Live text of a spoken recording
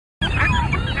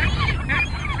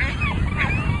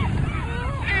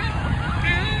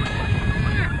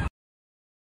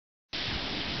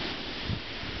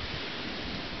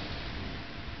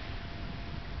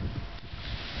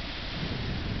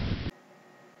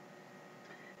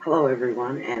Hello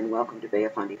everyone and welcome to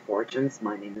Fundy Fortunes.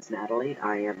 My name is Natalie.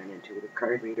 I am an intuitive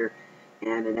card reader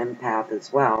and an empath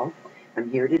as well. I'm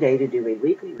here today to do a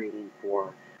weekly reading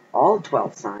for all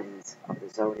 12 signs of the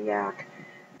Zodiac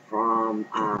from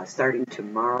starting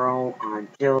tomorrow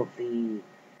until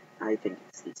I think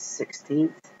it's the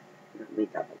 16th. Let me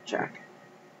double check.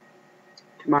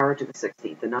 Tomorrow to the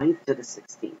 16th, the 9th to the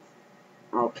 16th.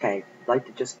 Okay, I'd like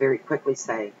to just very quickly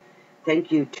say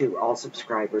thank you to all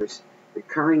subscribers,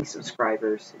 recurring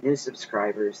subscribers, new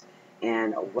subscribers,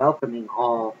 and welcoming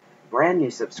all brand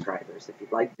new subscribers. If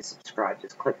you'd like to subscribe,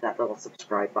 just click that little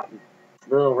subscribe button,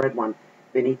 the little red one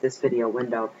beneath this video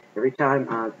window. Every time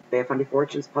Fundy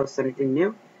Fortunes posts anything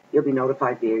new, you'll be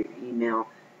notified via email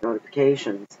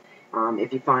notifications.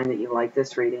 If you find that you like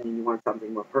this reading and you want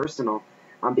something more personal,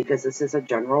 because this is a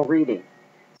general reading,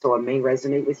 so it may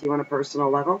resonate with you on a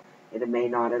personal level, and it may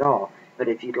not at all. But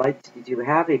if you'd like to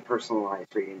have a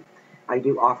personalized reading, I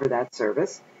do offer that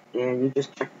service, and you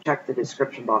just check the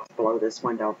description box below this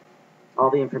window. All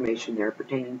the information there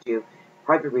pertaining to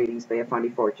private readings by Fundy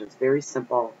Fortunes. Very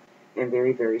simple and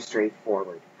very, very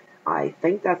straightforward. I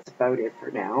think that's about it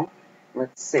for now.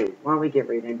 Let's see. Why don't we get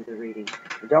right into the reading?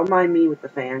 Don't mind me with the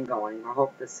fan going. I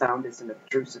hope the sound isn't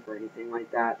obtrusive or anything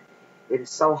like that. It is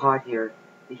so hot here.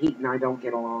 The heat and I don't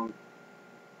get along.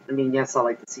 I mean, yes, I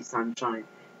like to see sunshine,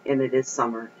 and it is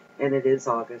summer, and it is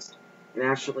August. And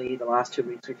actually, the last 2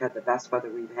 weeks we've had the best weather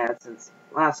we've had since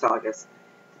last August.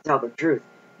 To tell the truth,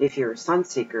 if you're a sun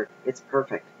seeker, it's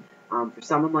perfect. For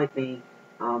someone like me,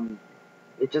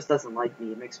 it just doesn't like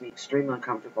me. It makes me extremely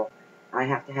uncomfortable. I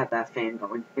have to have that fan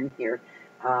going in here.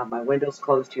 My window's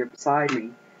closed here beside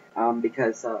me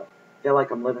because I feel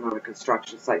like I'm living on a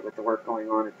construction site with the work going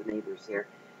on at the neighbors here.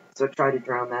 So try to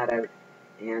drown that out.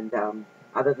 And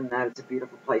other than that, it's a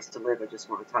beautiful place to live. I just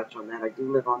want to touch on that. I do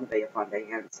live on the Bay of Fundy,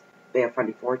 hence Bay of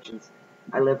Fundy Fortunes.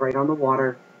 I live right on the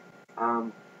water.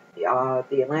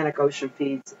 The Atlantic Ocean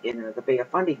feeds in the Bay of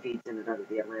Fundy feeds in and out of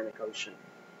the Atlantic Ocean,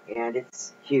 and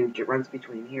it's huge. It runs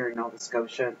between here and Nova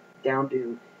Scotia down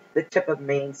to the tip of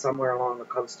Maine, somewhere along the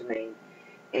coast of Maine.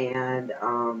 And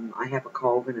I have a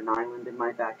cove and an island in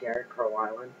my backyard, Crow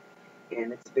Island,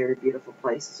 and it's a very beautiful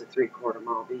place. It's a 3/4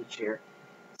 mile beach here.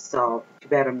 So too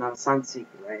bad I'm not a sun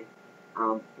seeker, right?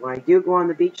 When I do go on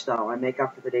the beach, though, I make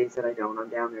up for the days that I don't. I'm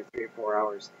down there 3 or 4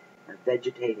 hours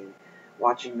vegetating,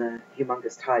 watching the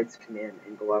humongous tides come in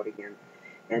and go out again.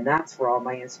 And that's where all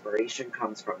my inspiration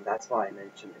comes from. That's why I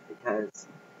mention it, because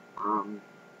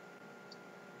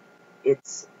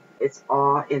it's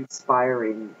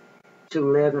awe-inspiring to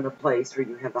live in a place where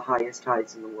you have the highest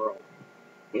tides in the world.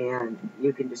 And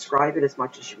you can describe it as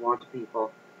much as you want to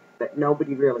people, but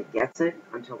nobody really gets it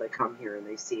until they come here and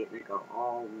they see it and they go,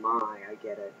 oh my, I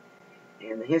get it.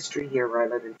 And the history here where I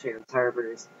live in Chance Harbor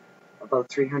is about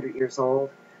 300 years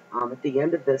old. At the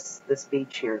end of this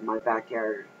beach here in my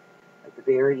backyard, at the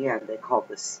very end, they call it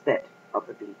the spit of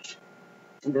the beach.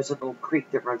 And there's a little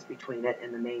creek that runs between it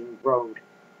and the main road,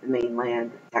 the main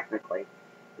land, technically.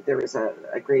 There is a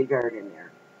graveyard in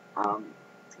there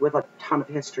with a ton of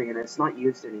history, and it's not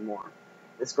used anymore.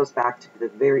 This goes back to the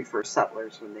very first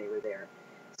settlers when they were there.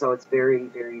 So it's very,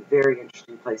 very, very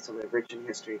interesting place to live, rich in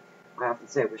history. I often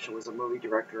say I wish I was a movie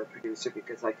director or producer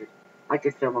because I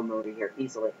could film a movie here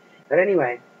easily. But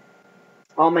anyway,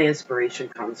 all my inspiration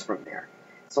comes from there.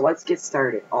 So let's get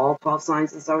started. All 12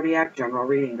 signs of Zodiac, general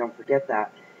reading, don't forget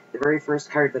that. The very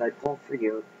first card that I pulled for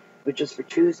you, which is for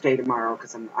Tuesday tomorrow,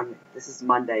 because this is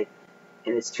Monday,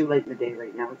 and it's too late in the day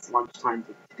right now. It's lunchtime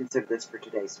to consider this for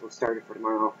today, so we'll start it for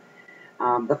tomorrow.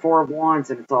 The Four of Wands,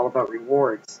 and it's all about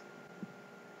rewards.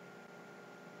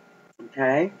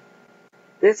 Okay?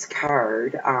 This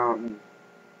card can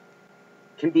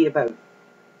be about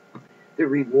the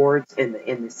rewards and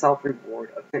the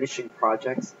self-reward of finishing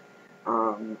projects,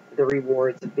 the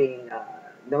rewards of being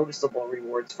noticeable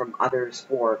rewards from others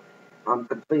for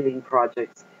completing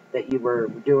projects that you were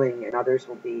doing, and others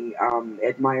will be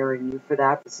admiring you for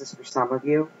that. This is for some of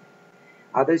you.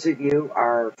 Others of you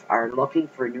are looking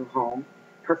for a new home.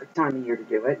 Perfect time of year to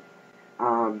do it.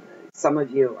 Some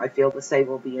of you, I feel to say,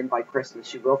 will be in by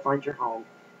Christmas. You will find your home.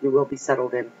 You will be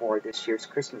settled in for this year's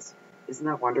Christmas. Isn't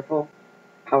that wonderful?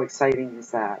 How exciting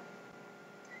is that?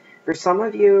 For some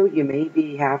of you, you may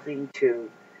be having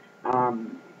to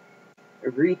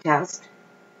retest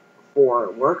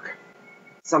for work.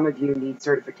 Some of you need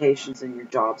certifications in your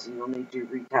jobs, and you'll need to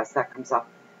retest. That comes up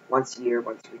once a year,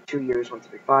 once every 2 years, once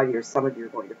every 5 years. Some of you are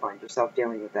going to find yourself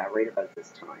dealing with that right about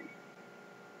this time.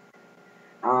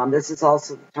 This is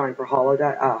also the time for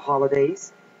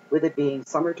holidays. With it being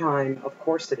summertime, of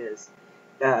course it is.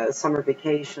 Summer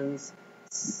vacations,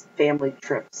 family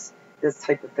trips, This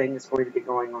type of thing is going to be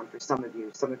going on for some of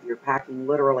you. Some of you are packing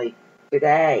literally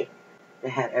today to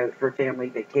head out for family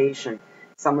vacation.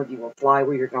 Some of you will fly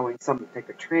where you're going. Some will take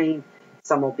a train.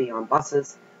 Some will be on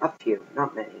buses. A few,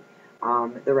 not many.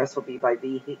 The rest will be by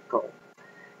vehicle.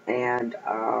 And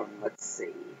let's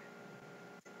see.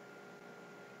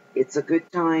 It's a good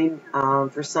time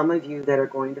for some of you that are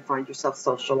going to find yourself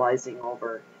socializing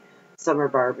over summer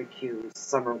barbecues,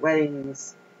 summer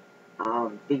weddings,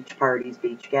 beach parties,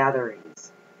 beach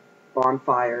gatherings,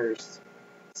 bonfires,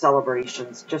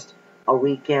 celebrations, just a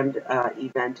weekend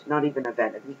event, not even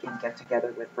event, a weekend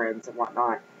get-together with friends and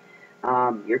whatnot.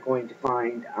 You're going to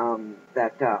find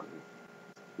that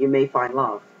you may find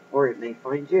love, or it may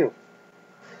find you.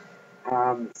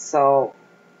 So,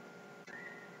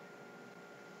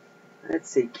 let's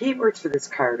see. Keywords for this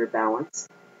card are balance,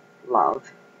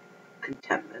 love,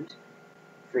 contentment,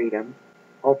 freedom,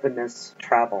 openness,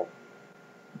 travel,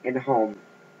 and home.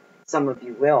 Some of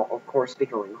you will, of course, be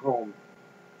going home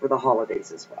for the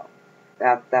holidays as well.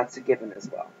 That's a given as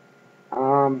well.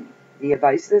 The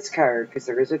advice of this card, because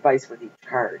there is advice with each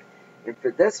card, and for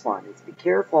this one, is be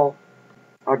careful,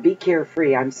 or be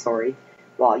carefree, I'm sorry,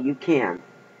 while you can,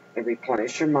 and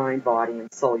replenish your mind, body,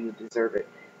 and soul. You deserve it.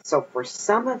 So for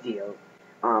some of you,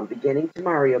 beginning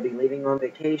tomorrow, you'll be leaving on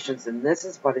vacations, and this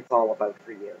is what it's all about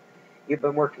for you. You've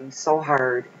been working so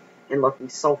hard and looking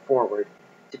so forward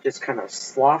to just kind of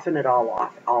sloughing it all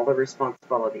off, all the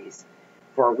responsibilities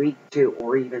for a week, 2,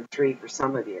 or even 3 for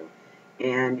some of you.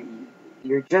 And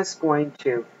you're just going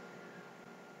to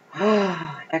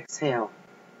exhale.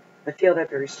 I feel that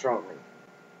very strongly.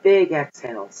 Big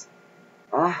exhales.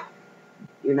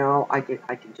 You know, I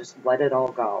can just let it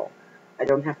all go. I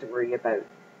don't have to worry about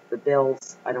the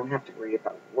bills. I don't have to worry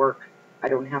about work. I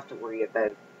don't have to worry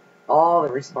about all the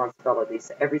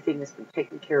responsibilities. Everything has been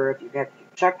taken care of. You've had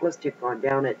your checklist. You've gone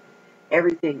down it.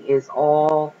 Everything is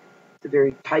all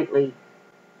very tightly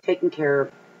taken care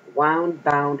of, wound,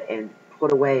 bound, and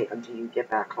put away until you get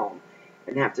back home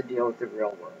and have to deal with the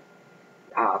real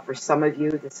world. For some of you,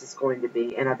 this is going to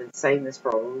be, and I've been saying this for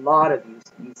a lot of you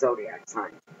Zodiac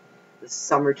signs, the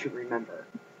summer to remember.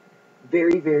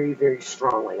 Very, very, very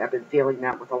strongly. I've been feeling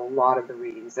that with a lot of the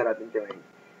readings that I've been doing.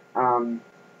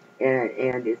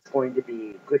 And it's going to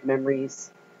be good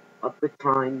memories of good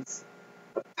times,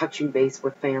 of touching base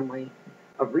with family,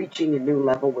 of reaching a new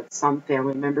level with some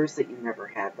family members that you never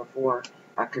had before,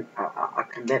 a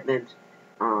commitment,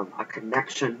 a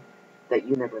connection that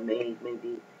you never made.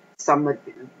 Maybe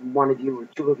one of you or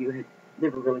 2 of you had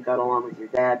never really got along with your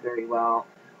dad very well,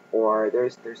 or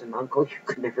there's an uncle you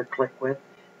could never click with,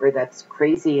 or that's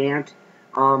crazy aunt,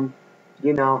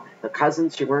 you know, the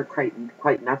cousins you weren't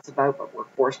quite nuts about, but were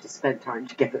forced to spend time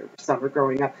together for summer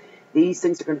growing up. These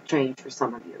things are going to change for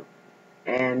some of you,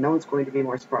 and no one's going to be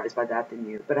more surprised by that than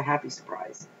you, but a happy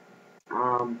surprise.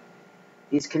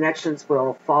 These connections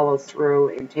will follow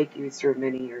through and take you through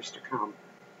many years to come,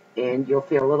 and you'll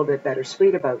feel a little bit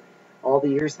bittersweet about all the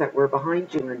years that were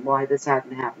behind you and why this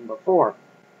hadn't happened before.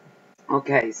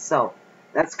 Okay, so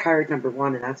that's card number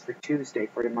 1, and that's for Tuesday,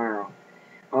 for tomorrow.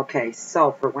 Okay,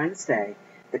 so for Wednesday,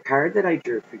 the card that I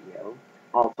drew for you,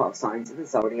 all 12 signs of the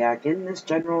Zodiac in this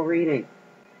general reading,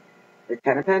 the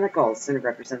 10 of Pentacles, and it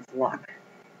represents luck.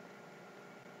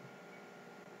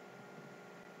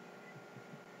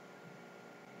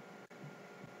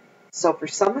 So for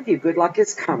some of you, good luck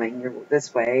is coming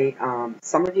this way.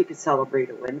 Some of you could celebrate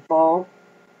a windfall.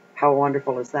 How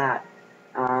wonderful is that?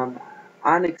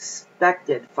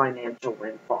 Unexpected financial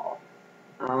windfall.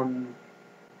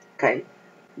 Okay,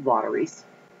 lotteries.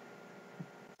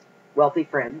 Wealthy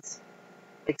friends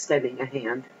extending a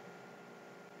hand.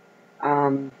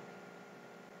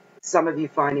 Some of you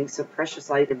finding some precious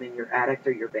item in your attic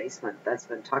or your basement that's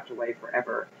been tucked away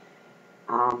forever.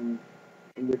 And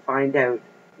you find out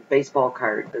a baseball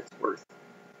card that's worth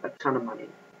a ton of money.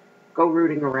 Go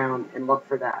rooting around and look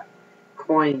for that.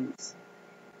 Coins,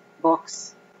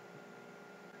 books,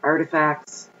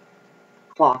 artifacts,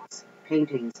 clocks,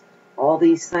 paintings, all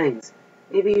these things.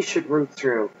 Maybe you should root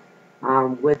through.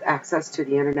 With access to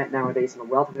the internet nowadays and a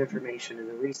wealth of information, and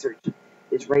the research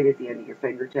is right at the end of your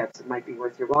fingertips, it might be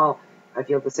worth your while. I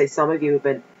feel to say some of you have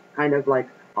been kind of like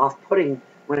off-putting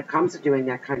when it comes to doing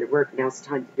that kind of work. Now's the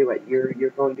time to do it. You're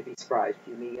going to be surprised.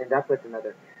 You may end up with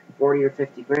another 40 or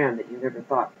 50 grand that you never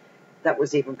thought that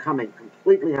was even coming,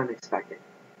 completely unexpected.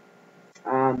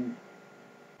 For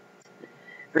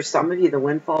some of you, the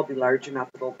windfall will be large enough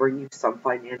that it'll bring you some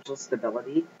financial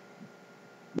stability.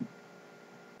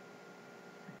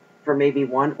 For maybe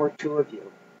 1 or 2 of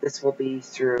you, this will be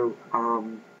through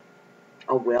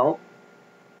a will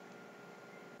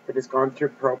that has gone through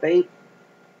probate.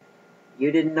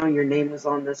 You didn't know your name was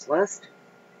on this list,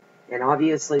 and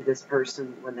obviously this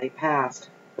person, when they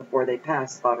passed, before they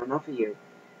passed, thought enough of you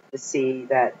to see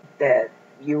that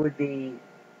you would be,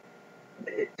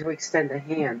 to extend a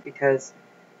hand, because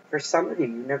for some of you,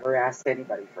 you never asked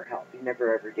anybody for help. You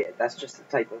never ever did. That's just the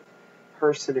type of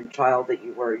person and child that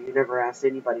you were. You never asked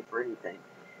anybody for anything.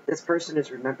 This person has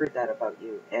remembered that about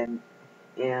you, and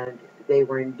they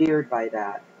were endeared by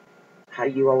that. How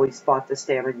you always fought to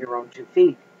stand on your own 2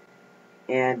 feet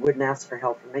and wouldn't ask for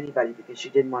help from anybody because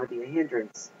you didn't want to be a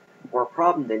hindrance or a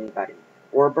problem to anybody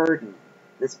or a burden.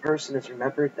 This person has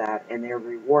remembered that, and they're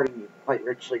rewarding you quite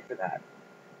richly for that.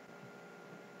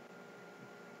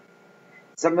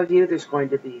 Some of you, there's going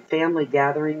to be family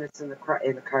gathering that's in the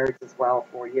cards as well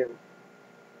for you.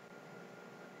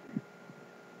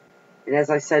 And as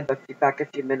I said back a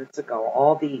few minutes ago,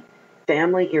 all the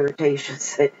family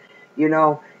irritations that,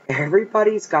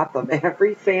 everybody's got them.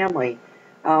 Every family,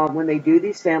 when they do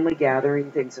these family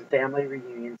gathering things and family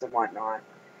reunions and whatnot,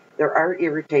 there are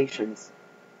irritations.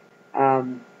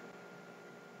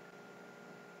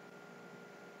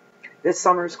 This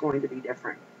summer is going to be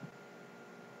different.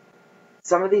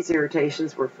 Some of these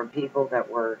irritations were from people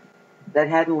that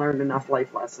hadn't learned enough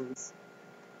life lessons.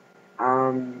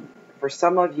 For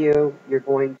some of you, you're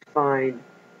going to find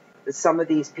that some of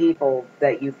these people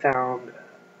that you found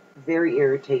very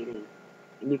irritating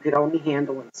and you could only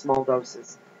handle in small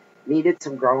doses needed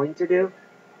some growing to do.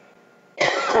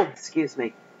 Excuse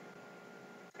me.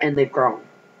 And they've grown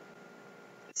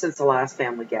since the last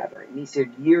family gathering. These are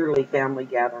yearly family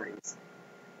gatherings.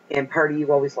 And part of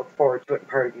you always looked forward to it, and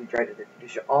part of you dreaded it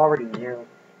because you already knew.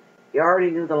 You already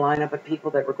knew the lineup of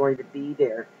people that were going to be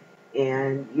there,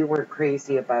 and you weren't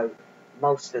crazy about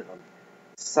most of them.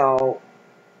 So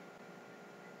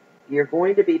you're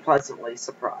going to be pleasantly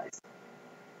surprised.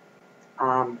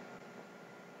 And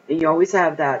you always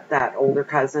have that older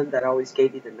cousin that always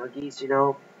gave you the noogies,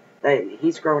 that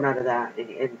he's grown out of that,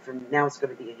 and from now it's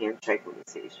going to be a handshake when he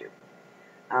sees you.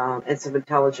 And some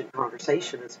intelligent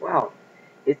conversation as well.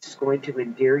 It's just going to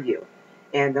endear you.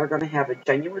 And they're going to have a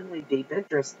genuinely deep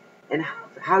interest in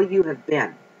how you have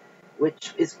been,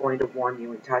 which is going to warm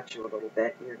you and touch you a little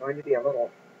bit. And you're going to be a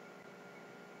little,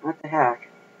 what the heck,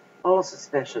 a little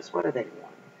suspicious. What do they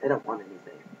want? They don't want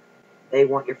anything. They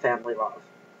want your family love.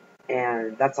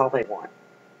 And that's all they want.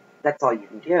 That's all you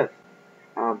can give.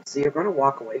 So you're going to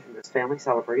walk away from this family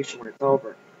celebration when it's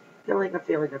over, feeling a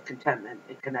feeling of contentment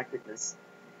and connectedness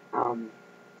to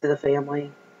the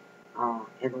family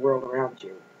and the world around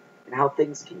you, and how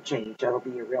things can change. That'll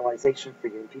be a realization for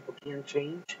you, and people can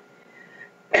change.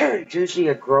 It's usually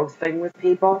a growth thing with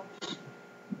people.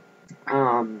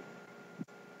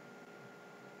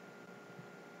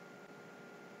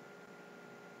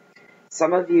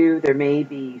 Some of you, there may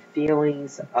be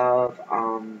feelings of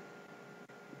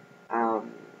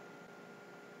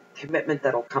commitment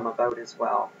that'll come about as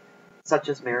well, such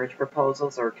as marriage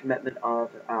proposals or commitment of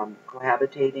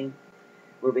cohabitating,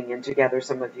 moving in together.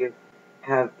 Some of you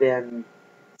have been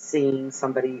seeing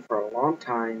somebody for a long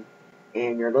time,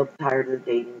 and you're a little tired of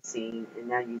the dating scene, and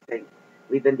now you think,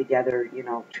 we've been together,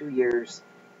 2 years,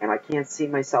 and I can't see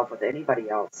myself with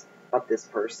anybody else but this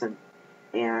person,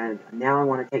 and now I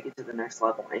want to take it to the next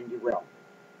level, and you will.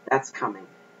 That's coming.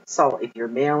 So if you're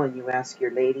male and you ask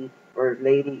your lady, or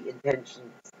lady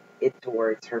intentions it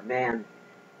towards her man,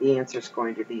 the answer is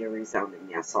going to be a resounding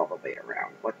yes all the way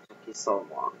around. What took you so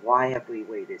long? Why have we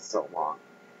waited so long?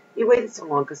 You waited so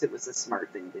long because it was a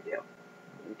smart thing to do.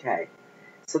 Okay.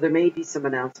 So there may be some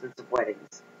announcements of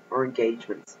weddings or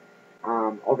engagements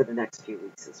over the next few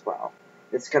weeks as well.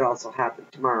 This could also happen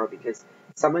tomorrow because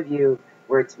some of you,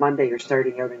 where it's Monday, you're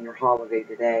starting out in your holiday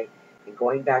today and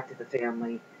going back to the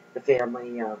family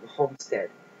homestead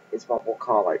is what we'll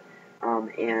call it.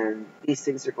 And these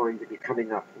things are going to be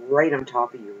coming up right on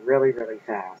top of you really, really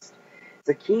fast.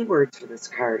 The key words for this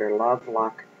card are love,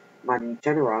 luck, money,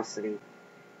 generosity,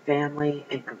 family,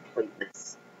 and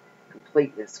completeness.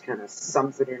 Completeness kind of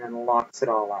sums it in and locks it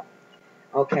all up.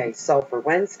 Okay, so for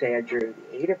Wednesday, I drew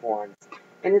the 8 of Wands,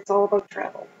 and it's all about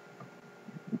travel.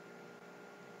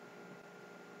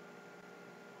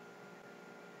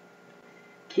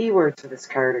 Keywords for this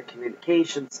card are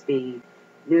communication, speed,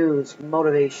 news,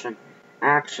 motivation,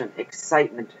 action,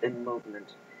 excitement, and movement.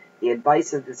 The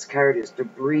advice of this card is to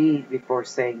breathe before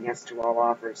saying yes to all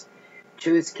offers.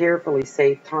 Choose carefully,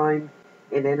 save time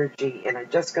and energy. And I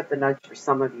just got the nudge for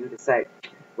some of you to say,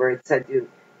 where it said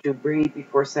to breathe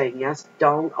before saying yes.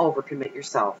 Don't overcommit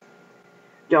yourself.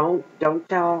 Don't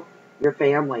tell your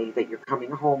family that you're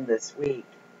coming home this week.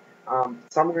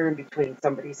 Somewhere in between,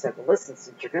 somebody said, well, listen,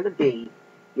 since you're going to be,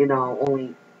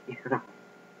 only,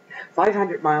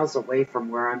 500 miles away from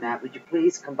where I'm at. Would you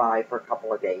please come by for a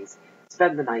couple of days?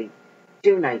 Spend the night,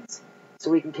 2 nights, so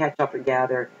we can catch up and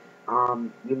gather.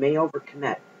 You may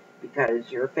overcommit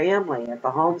because your family at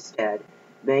the homestead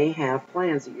may have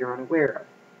plans that you're unaware of.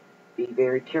 Be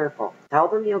very careful. Tell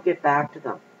them you'll get back to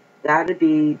them. That'd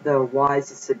be the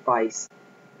wisest advice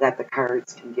that the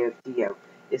cards can give to you,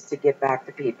 is to get back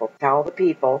to people. Tell the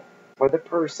people or the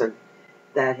person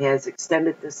that has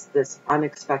extended this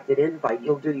unexpected invite,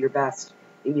 you'll do your best,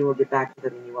 and you will get back to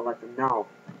them and you will let them know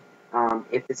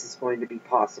if this is going to be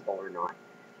possible or not.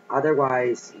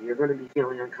 Otherwise, you're going to be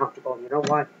feeling uncomfortable. You know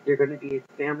what? You're going to be at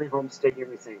the family homestead. You're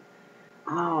going to be saying,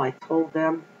 oh, I told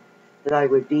them that I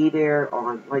would be there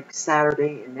on like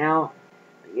Saturday, and now,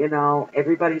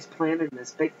 everybody's planning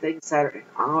this big thing Saturday.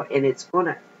 Oh, and it's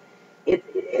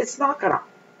not gonna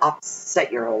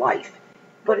upset your life,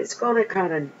 but it's gonna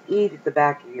kind of eat at the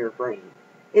back of your brain.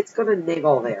 It's gonna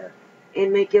niggle there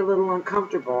and make you a little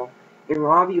uncomfortable and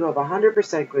rob you of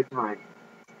 100% good time.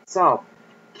 So,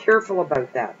 careful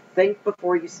about that. Think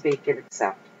before you speak and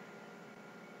accept.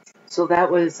 So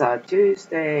that was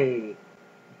Tuesday.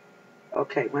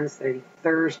 Okay, Wednesday,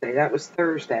 Thursday. That was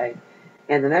Thursday.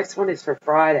 And the next one is for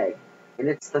Friday. And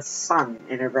it's the sun,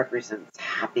 and it represents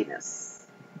happiness.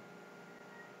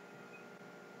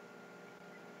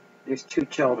 There's 2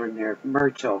 children there, mer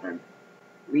children,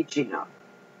 reaching up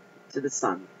to the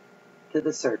sun, to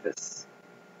the surface.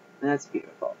 And that's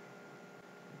beautiful.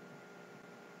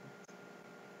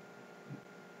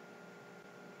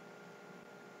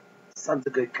 Sun's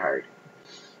a good card.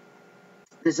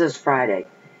 This is Friday.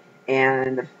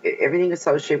 And everything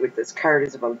associated with this card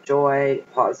is about joy,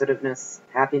 positiveness,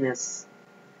 happiness,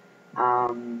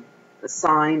 a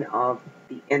sign of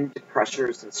the end to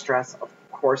pressures and stress. Of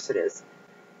course it is.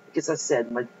 Because I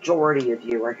said, majority of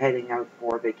you are heading out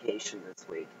for vacation this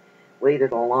week.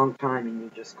 Waited a long time and you're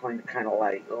just going to kind of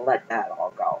like let that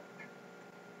all go.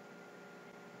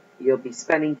 You'll be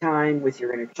spending time with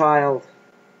your inner child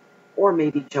or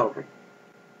maybe children.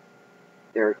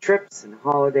 There are trips and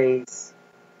holidays,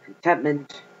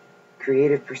 contentment,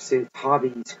 creative pursuits,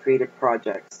 hobbies, creative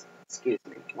projects. Excuse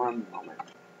me, one moment.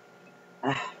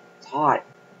 It's hot.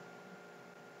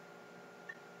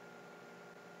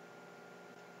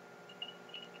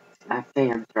 That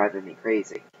fan's driving me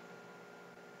crazy.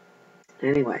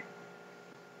 Anyway.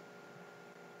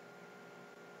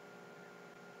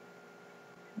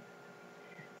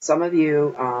 Some of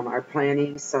you are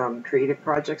planning some creative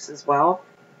projects as well,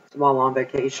 while on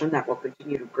vacation, that will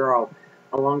continue to grow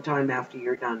a long time after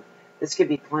you're done. This could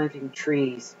be planting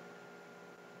trees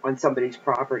on somebody's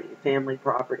property, family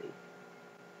property.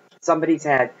 Somebody's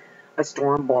had a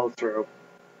storm blow through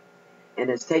and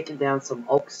has taken down some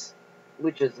oaks,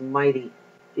 which is mighty,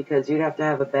 because you'd have to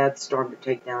have a bad storm to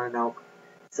take down an oak.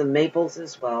 Some maples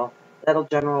as well. That'll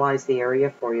generalize the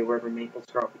area for you wherever maples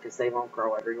grow, because they won't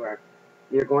grow everywhere.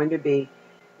 You're going to be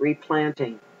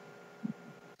replanting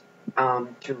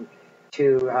to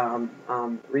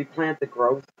replant the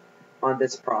growth on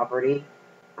this property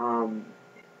and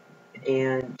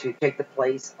to take the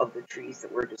place of the trees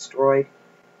that were destroyed.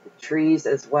 The trees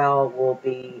as well will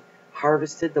be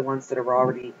harvested. The ones that are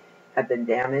already have been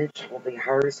damaged will be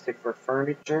harvested for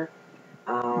furniture,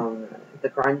 the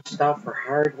grunge stuff for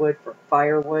hardwood, for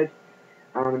firewood,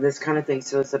 this kind of thing.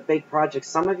 So it's a big project.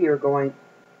 Some of you are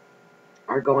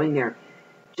going there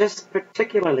just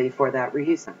particularly for that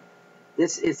reason.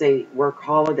 This is a work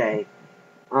holiday.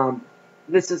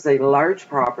 This is a large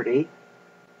property,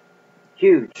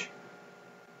 huge,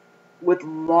 with a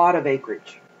lot of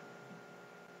acreage.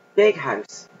 Big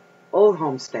house, old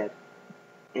homestead.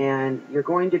 And you're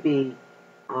going to be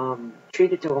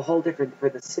treated to a whole different, for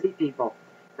the city people,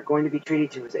 are going to be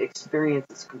treated to as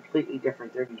experiences completely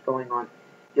different.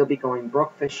 You'll be going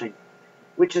brook fishing,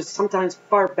 which is sometimes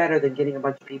far better than getting a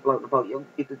bunch of people out in a boat.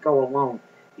 You could go alone.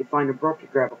 You find a brook, you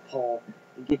grab a pole,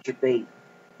 you get your bait,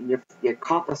 and you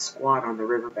cop a squat on the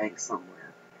riverbank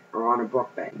somewhere, or on a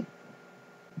brook bank,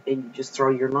 and you just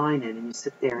throw your line in, and you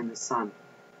sit there in the sun.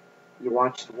 You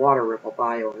watch the water ripple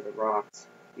by over the rocks.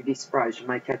 You'd be surprised. You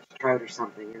might catch a trout or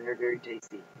something, and they're very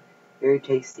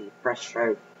tasty, fresh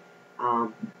trout.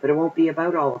 But it won't be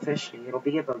about all the fishing. It'll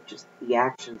be about just the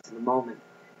actions in the moment,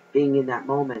 being in that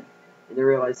moment, and the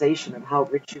realization of how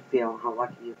rich you feel and how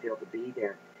lucky you feel to be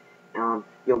there.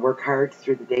 You'll work hard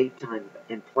through the daytime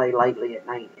and play lightly at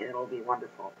night, and it'll be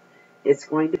wonderful. It's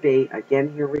going to be,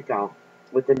 again, here we go,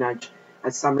 with the nudge,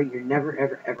 a summer you're never,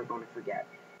 ever, ever going to forget.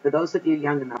 For those of you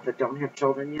young enough that don't have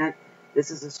children yet, this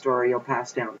is a story you'll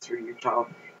pass down through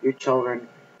your children,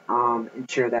 and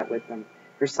share that with them.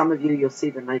 For some of you, you'll see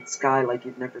the night sky like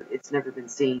it's never been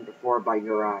seen before by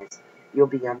your eyes. You'll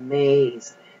be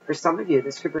amazed. For some of you,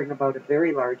 this could bring about a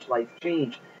very large life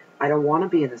change. I don't want to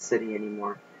be in the city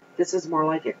anymore. This is more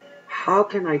like it. How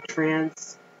can I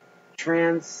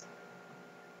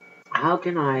how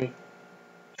can I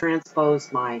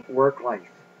transpose my work life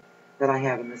that I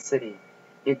have in the city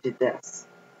into this?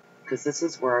 Because this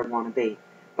is where I want to be.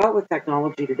 But with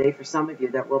technology today, for some of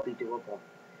you, that will be doable.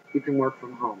 You can work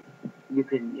from home. You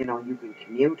can, you can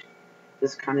commute,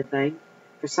 this kind of thing.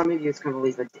 For some of you, it's going to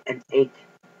leave an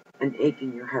ache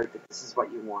in your heart that this is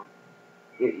what you want.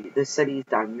 The city's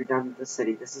done. You're done with the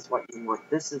city. This is what you want.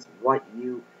 This is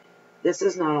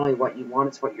not only what you want,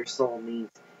 it's what your soul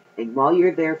needs. And while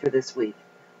you're there for this week,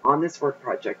 on this work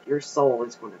project, your soul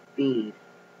is going to feed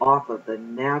off of the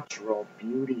natural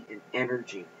beauty and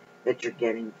energy that you're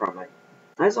getting from it.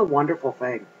 That's a wonderful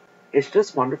thing. It's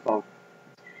just wonderful.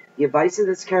 The advice of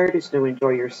this card is to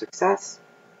enjoy your success.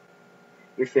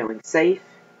 You're feeling safe.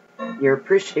 You're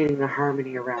appreciating the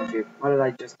harmony around you. What did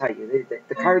I just tell you?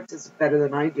 The card says it better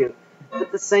than I do.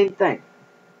 But the same thing.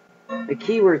 The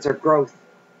keywords are growth,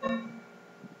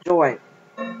 joy,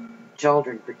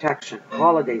 children, protection,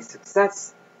 holiday,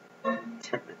 success,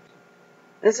 contentment.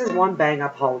 This is one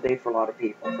bang-up holiday for a lot of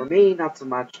people. For me, not so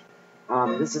much.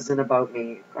 This isn't about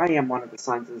me. I am one of the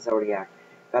signs of the Zodiac.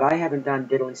 But I haven't done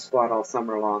diddly squat all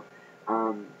summer long.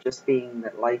 Just being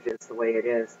that life is the way it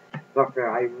is. But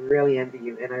I really envy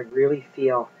you, and I really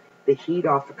feel the heat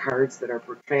off the cards that are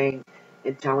portraying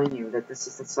and telling you that this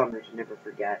is the summer to never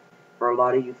forget. For a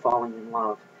lot of you falling in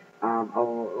love.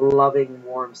 Loving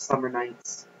warm summer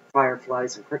nights,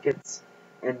 fireflies and crickets,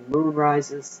 and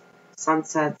moonrises,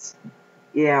 sunsets.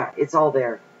 Yeah, it's all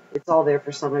there. It's all there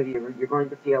for some of you. You're going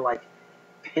to feel like,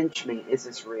 pinch me, is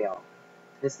this real?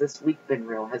 Has this week been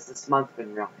real? Has this month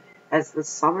been real? Has this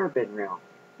summer been real?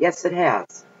 Yes, it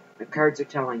has. The cards are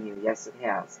telling you, yes, it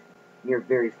has. You're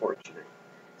very fortunate.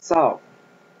 So,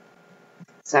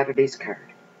 Saturday's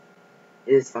card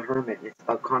is the Hermit. It's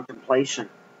about contemplation.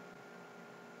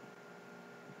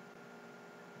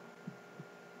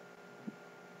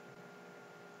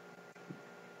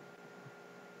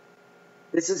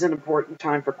 This is an important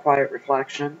time for quiet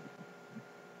reflection,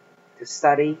 to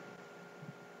study,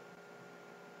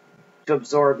 to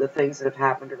absorb the things that have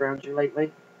happened around you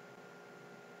lately.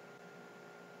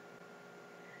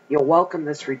 You'll welcome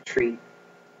this retreat.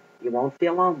 You won't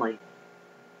feel lonely.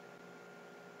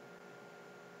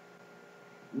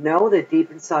 Know that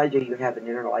deep inside you have an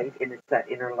inner light, and it's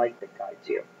that inner light that guides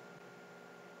you.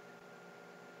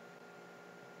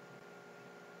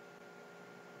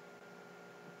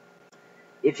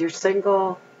 If you're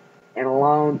single and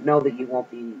alone, know that you won't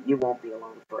be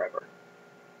alone forever.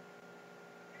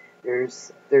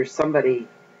 There's somebody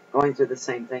going through the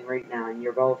same thing right now, and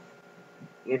you're both,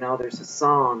 there's a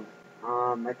song,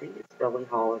 I think it's Billie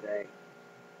Holiday,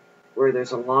 where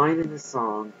there's a line in the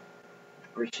song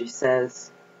where she says,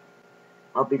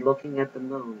 I'll be looking at the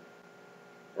moon,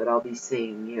 but I'll be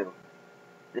seeing you.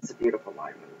 It's a beautiful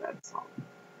line of that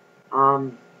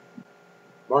song.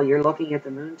 While you're looking at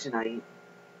the moon tonight,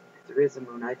 if there is a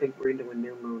moon, I think we're into a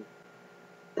new moon.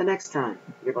 The next time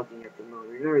you're looking at the moon,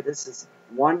 remember this is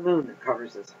one moon that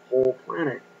covers this whole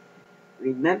planet.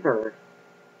 Remember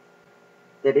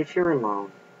that if you're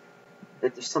alone,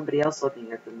 that there's somebody else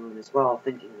looking at the moon as well,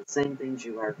 thinking the same things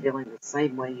you are, feeling the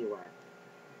same way you are.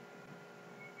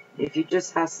 If you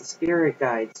just ask the spirit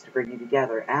guides to bring you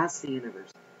together, ask the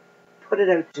universe, put it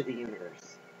out to the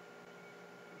universe.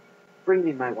 Bring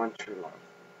me my one true love.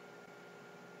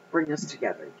 Bring us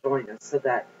together, join us, so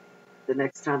that the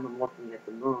next time I'm looking at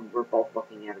the moon, we're both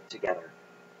looking at it together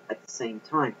at the same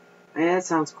time. And that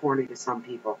sounds corny to some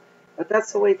people, but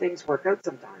that's the way things work out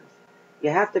sometimes. You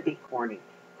have to be corny.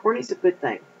 Corny's a good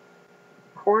thing.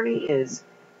 Corny is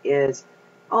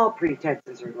all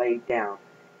pretenses are laid down,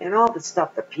 and all the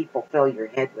stuff that people fill your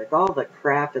head with, all the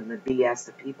crap and the BS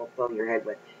that people fill your head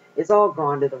with, is all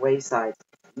gone to the wayside.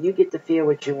 You get to feel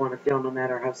what you want to feel, no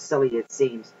matter how silly it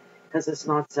seems, because it's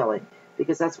not silly,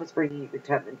 because that's what's bringing you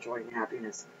contentment, joy, and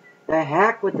happiness. The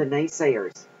heck with the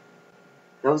naysayers.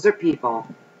 Those are people,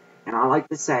 and I like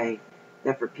to say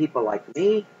that for people like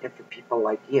me and for people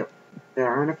like you that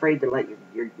aren't afraid to let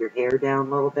your hair down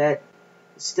a little bit,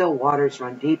 still waters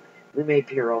run deep. We may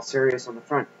appear all serious on the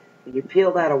front. When you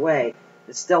peel that away,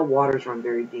 the still waters run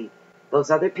very deep.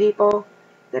 Those other people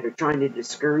that are trying to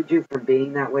discourage you from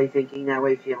being that way, thinking that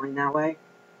way, feeling that way,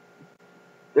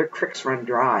 their creeks run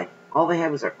dry. All they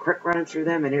had was a creek running through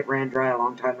them, and it ran dry a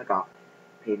long time ago.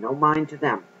 Pay no mind to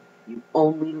them. You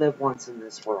only live once in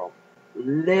this world.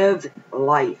 Live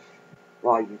life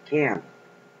while you can.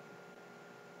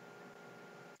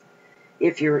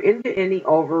 If you're into any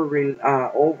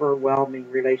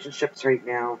overwhelming relationships right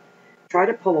now, try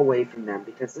to pull away from them,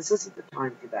 because this isn't the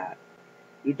time for that.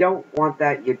 You don't want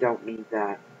that. You don't need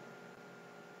that.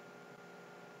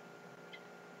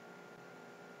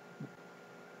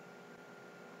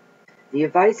 The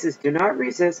advice is do not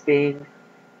resist being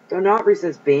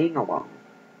alone.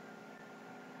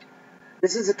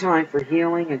 This is a time for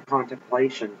healing and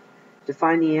contemplation to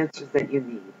find the answers that you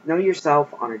need. Know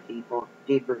yourself on a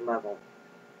deeper level.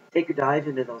 Take a dive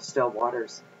into those still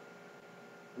waters.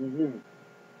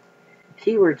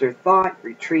 Keywords are thought,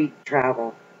 retreat,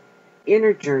 travel,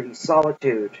 inner journey,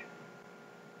 solitude,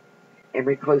 and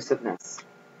reclusiveness.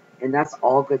 And that's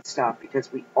all good stuff,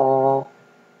 because we all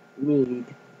need.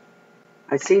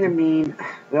 I seen a meme.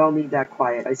 We all need that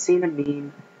quiet. I seen a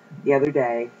meme the other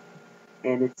day,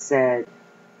 and it said,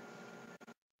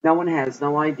 "No one has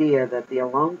no idea that the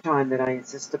alone time that I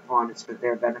insist upon is for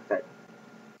their benefit."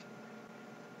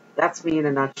 That's me in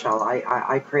a nutshell.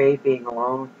 I crave being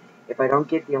alone. If I don't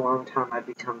get the alone time, I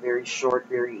become very short,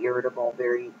 very irritable,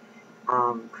 very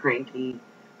cranky.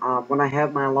 When I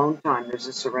have my alone time, there's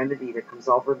a serenity that comes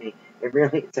over me.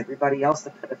 It's everybody else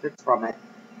that benefits from it,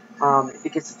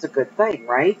 because it's a good thing,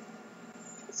 right?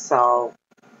 So,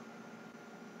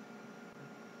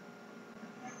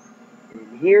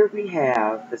 and here we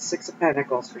have the Six of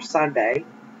Pentacles for Sunday.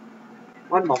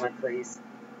 One moment, please.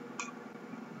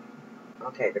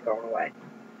 Okay, they're going away.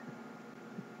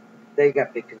 They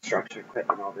got big construction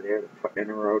equipment over there. They're putting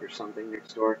in a road or something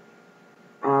next door.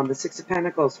 The Six of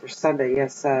Pentacles for Sunday.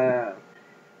 Yes,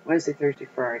 Wednesday, Thursday,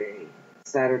 Friday,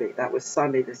 Saturday. That was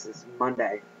Sunday. This is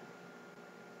Monday.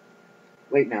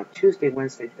 Wait, now, Tuesday,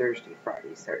 Wednesday, Thursday,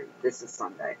 Friday, Saturday. This is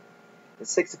Sunday. The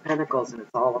Six of Pentacles, and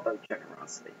it's all about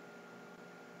generosity.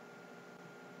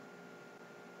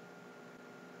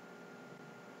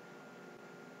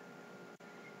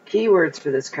 Keywords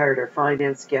for this card are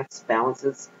finance, gifts,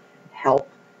 balances, help,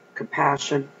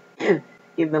 compassion,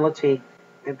 humility,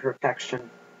 and protection.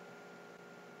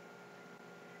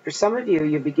 For some of you,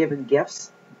 you'll be given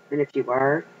gifts, and if you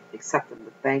are, accept them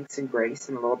with thanks and grace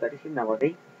and a little bit of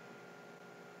humility.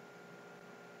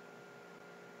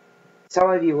 Some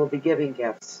of you will be giving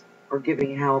gifts or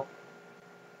giving help,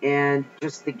 and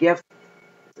just the gift,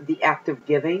 the act of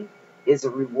giving is a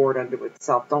reward unto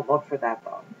itself. Don't look for that,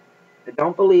 though. But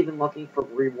don't believe in looking for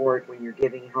reward when you're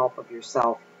giving help of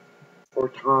yourself or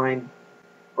time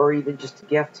or even just a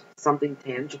gift, something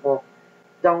tangible.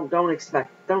 Don't expect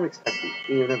the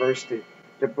universe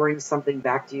to bring something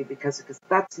back to you, because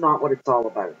that's not what it's all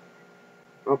about.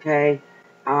 Okay?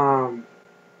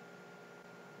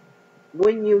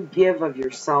 When you give of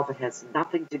yourself, it has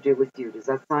nothing to do with you. Does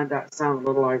that sound a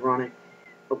little ironic?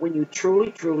 But when you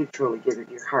truly, truly, truly give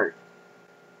it your heart,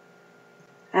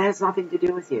 that has nothing to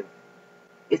do with you.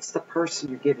 It's the person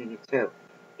you're giving it to.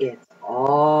 It's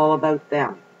all about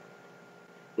them.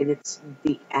 And it's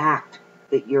the act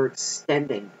that you're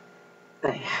extending,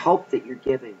 the help that you're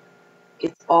giving.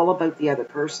 It's all about the other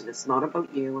person. It's not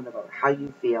about you and about how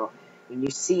you feel. When you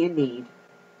see a need,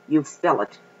 you fill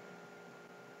it.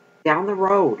 Down the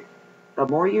road, the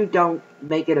more you don't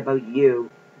make it about you,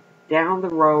 down the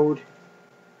road,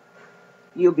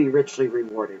 you'll be richly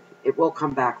rewarded. It will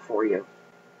come back for you.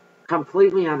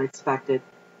 Completely unexpected.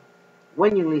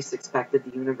 When you least expect it,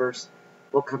 the universe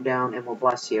will come down and will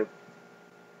bless you.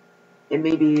 And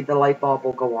maybe the light bulb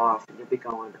will go off and you'll be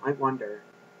going, I wonder.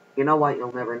 You know what?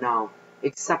 You'll never know.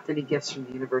 Accept any gifts from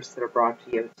the universe that are brought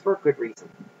to you. It's for a good reason.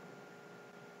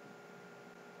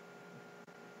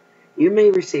 You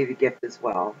may receive a gift as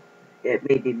well. It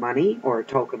may be money or a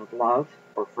token of love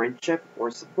or friendship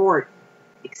or support.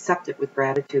 Accept it with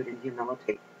gratitude and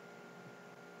humility.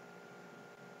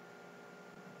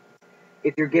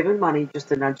 If you're given money,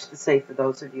 just a nudge to say for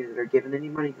those of you that are given any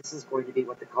money, this is going to be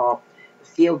what they call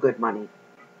feel-good money.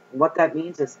 And what that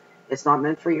means is it's not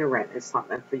meant for your rent. It's not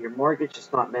meant for your mortgage.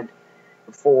 It's not meant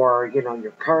for,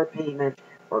 your car payment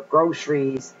or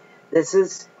groceries. This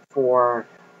is for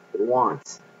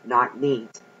wants, not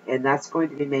needs. And that's going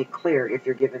to be made clear if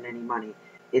you're given any money.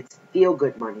 It's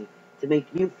feel-good money to make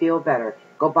you feel better.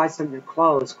 Go buy some new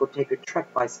clothes. Go take a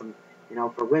trip, buy some,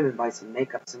 for women, buy some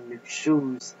makeup, some new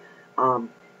shoes.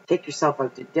 Take yourself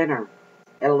out to dinner,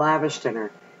 a lavish dinner,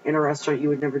 in a restaurant you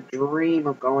would never dream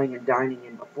of going and dining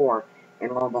in before.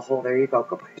 And lo and behold, there you go.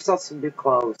 Go buy yourself some new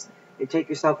clothes and take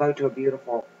yourself out to a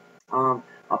beautiful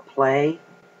a play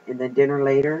and then dinner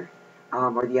later,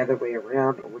 or the other way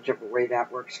around, or whichever way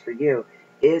that works for you.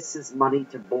 This is money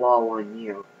to blow on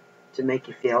you to make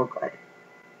you feel good.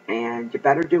 And you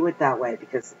better do it that way,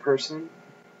 because the person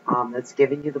that's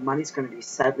giving you the money is going to be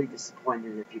sadly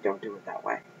disappointed if you don't do it that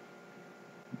way.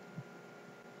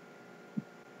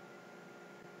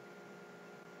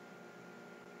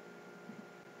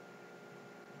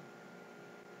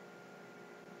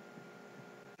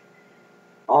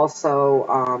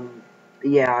 Also,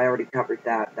 yeah, I already covered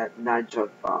that. That nudge of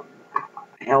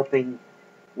helping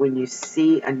when you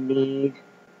see a need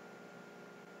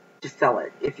to fill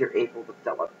it, if you're able to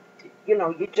fill it. You know,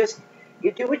 you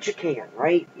do what you can,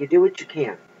 right? You do what you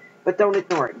can. But don't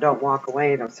ignore it. Don't walk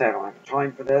away. Don't say, I don't have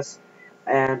time for this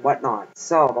and whatnot.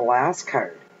 So the last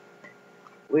card,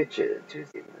 which is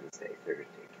Tuesday, Wednesday, Thursday,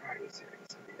 Friday, Saturday,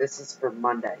 Sunday. This is for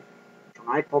Monday. And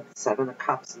I pulled the Seven of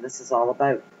Cups, and this is all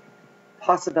about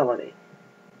possibility.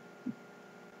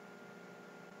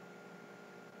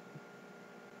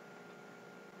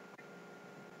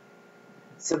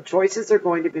 Some choices are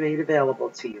going to be made available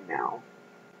to you now.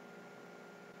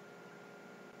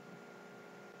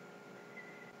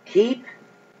 Keep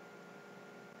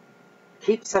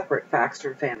separate facts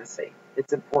from fantasy.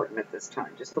 It's important at this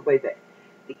time. Just the way that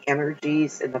the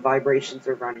energies and the vibrations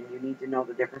are running, you need to know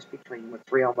the difference between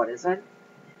what's real and what isn't.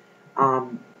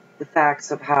 The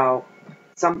facts of how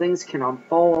some things can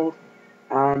unfold.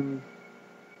 The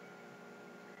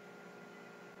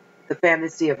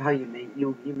fantasy of how you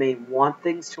may want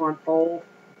things to unfold.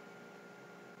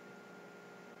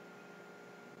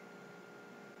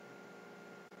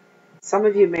 Some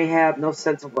of you may have no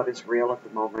sense of what is real at the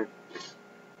moment.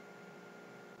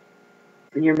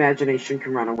 And your imagination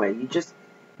can run away.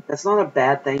 That's not a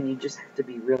bad thing. You just have to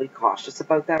be really cautious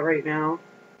about that right now.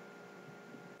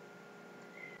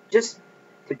 Just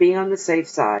to be on the safe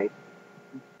side.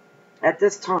 At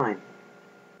this time,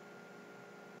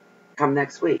 come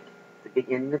next week, the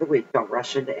beginning of the week, don't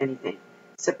rush into anything.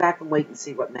 Sit back and wait and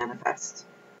see what manifests.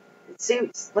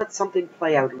 Let something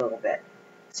play out a little bit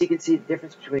so you can see the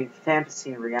difference between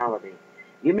fantasy and reality.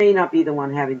 You may not be the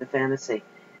one having the fantasy.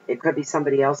 It could be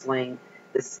somebody else laying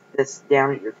this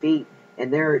down at your feet,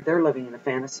 and they're living in a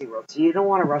fantasy world. So you don't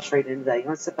want to rush right into that. You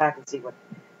want to sit back and see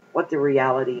what the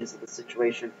reality is of the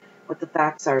situation, what the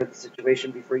facts are of the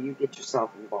situation before you get yourself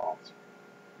involved.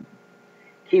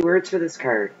 Keywords for this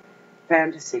card: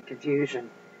 fantasy, confusion,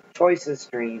 choices,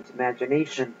 dreams,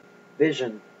 imagination,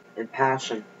 vision, and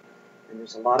passion. And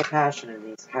there's a lot of passion in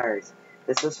these cards.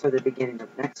 This is for the beginning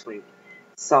of next week.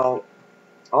 So,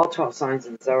 all 12 signs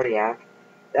in the Zodiac,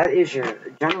 that is your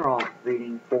general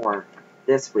reading for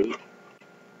this week.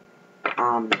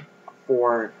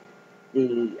 For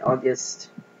the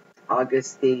August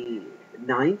the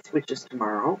 9th, which is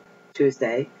tomorrow,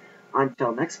 Tuesday,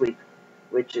 until next week,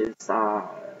 which is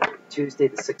Tuesday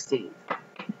the 16th.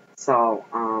 So,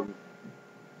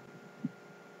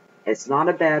 it's not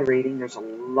a bad reading. There's a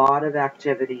lot of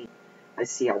activity. I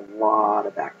see a lot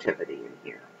of activity in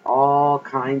here. All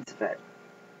kinds of it.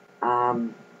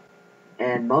 And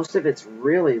most of it's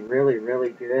really, really,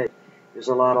 really good. There's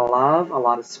a lot of love, a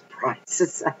lot of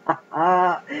surprises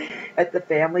at the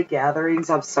family gatherings.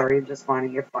 I'm sorry, I'm just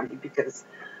finding it funny because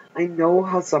I know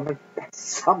how some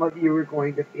of you are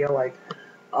going to feel like,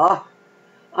 oh,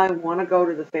 I want to go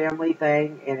to the family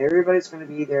thing and everybody's going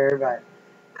to be there, but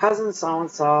cousin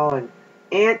so-and-so and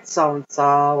aunt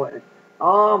so-and-so and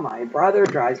oh, my brother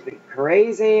drives me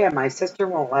crazy and my sister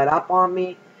won't let up on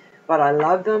me, but I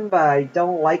love them, but I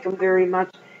don't like them very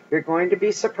much. You're going to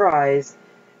be surprised.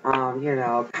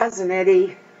 Cousin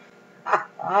Eddie.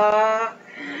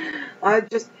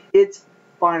 It's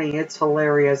funny, it's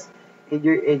hilarious.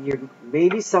 And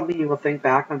maybe some of you will think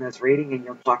back on this reading and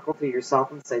you'll chuckle to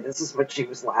yourself and say, this is what she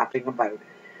was laughing about.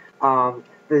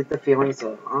 The feelings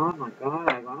of, oh my God,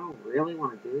 I don't really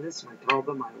want to do this. And I told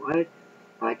them I would.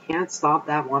 But I can't stop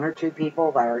that one or two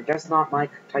people that are just not my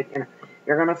type.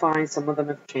 You're going to find some of them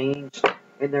have changed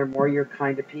and they're more your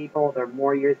kind of people. They're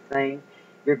more your thing.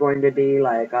 You're going to be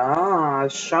like,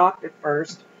 shocked at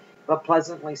first, but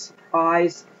pleasantly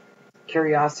surprised.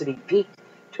 Curiosity piqued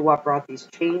to what brought these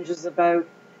changes about.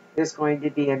 There's going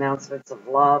to be announcements of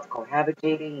love,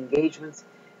 cohabitating, engagements,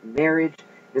 marriage.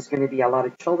 There's going to be a lot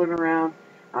of children around.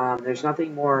 There's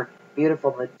nothing more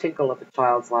beautiful than the tinkle of a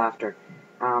child's laughter.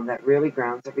 That really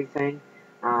grounds everything.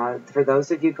 For those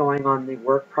of you going on the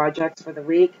work projects for the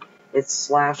week, it's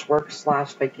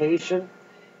 /work/vacation.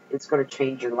 It's going to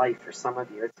change your life for some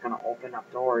of you. It's going to open up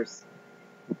doors.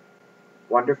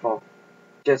 Wonderful.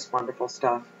 Just wonderful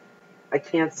stuff. I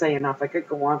can't say enough. I could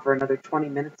go on for another 20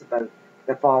 minutes about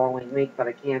the following week, but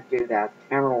I can't do that. The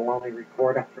camera will only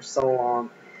record up for so long.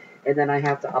 And then I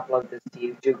have to upload this to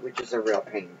YouTube, which is a real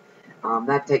pain.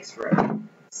 That takes forever.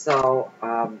 So,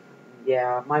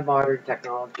 yeah, my modern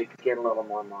technology could get a little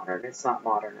more modern. It's not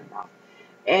modern enough.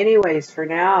 Anyways, for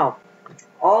now,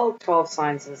 all 12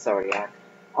 signs in the Zodiac,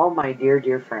 all my dear,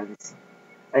 dear friends,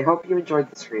 I hope you enjoyed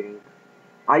this reading.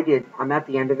 I did. I'm at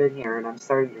the end of it here, and I'm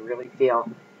starting to really feel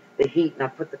the heat, and I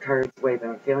put the cards away, but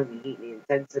I'm feeling the heat and the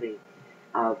intensity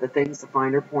the things, the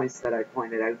finer points that I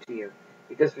pointed out to you.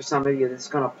 Because for some of you, this is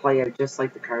going to play out just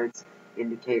like the cards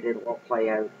indicated it will play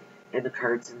out in the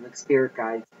cards and the spirit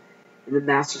guides. And the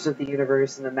masters of the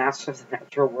universe and the masters of the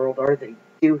natural world they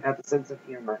do have a sense of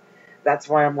humor. That's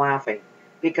why I'm laughing.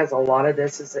 Because a lot of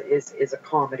this is a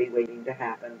comedy waiting to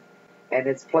happen. And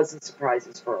it's pleasant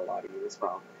surprises for a lot of you as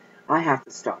well. I have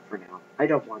to stop for now. I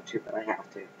don't want to, but I have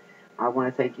to. I want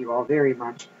to thank you all very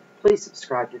much. Please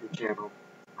subscribe to the channel.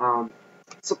 Um,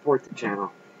 support the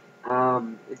channel.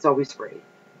 It's always free.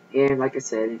 And like I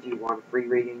said, if you want a free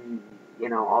reading,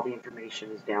 all the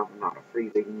information is down. Not a free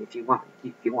reading. If you want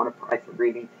a private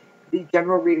reading, the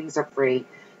general readings are free.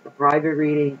 The private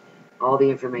reading, all the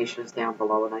information is down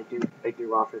below, and I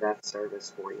do offer that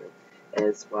service for you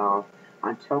as well.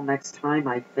 Until next time,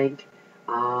 I think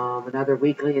another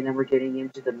weekly, and then we're getting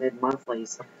into the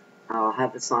mid-monthlies. I'll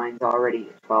have the signs already,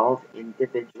 12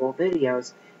 individual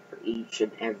videos for each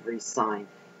and every sign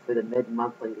for the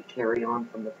mid-monthly to carry on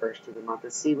from the first of the month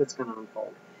to see what's going to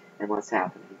unfold and what's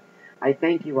happening. I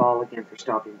thank you all again for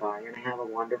stopping by, and have a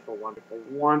wonderful, wonderful,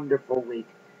 wonderful week.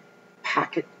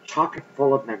 Chock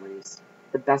full of memories.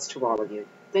 The best to all of you.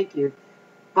 Thank you.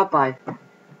 Bye-bye.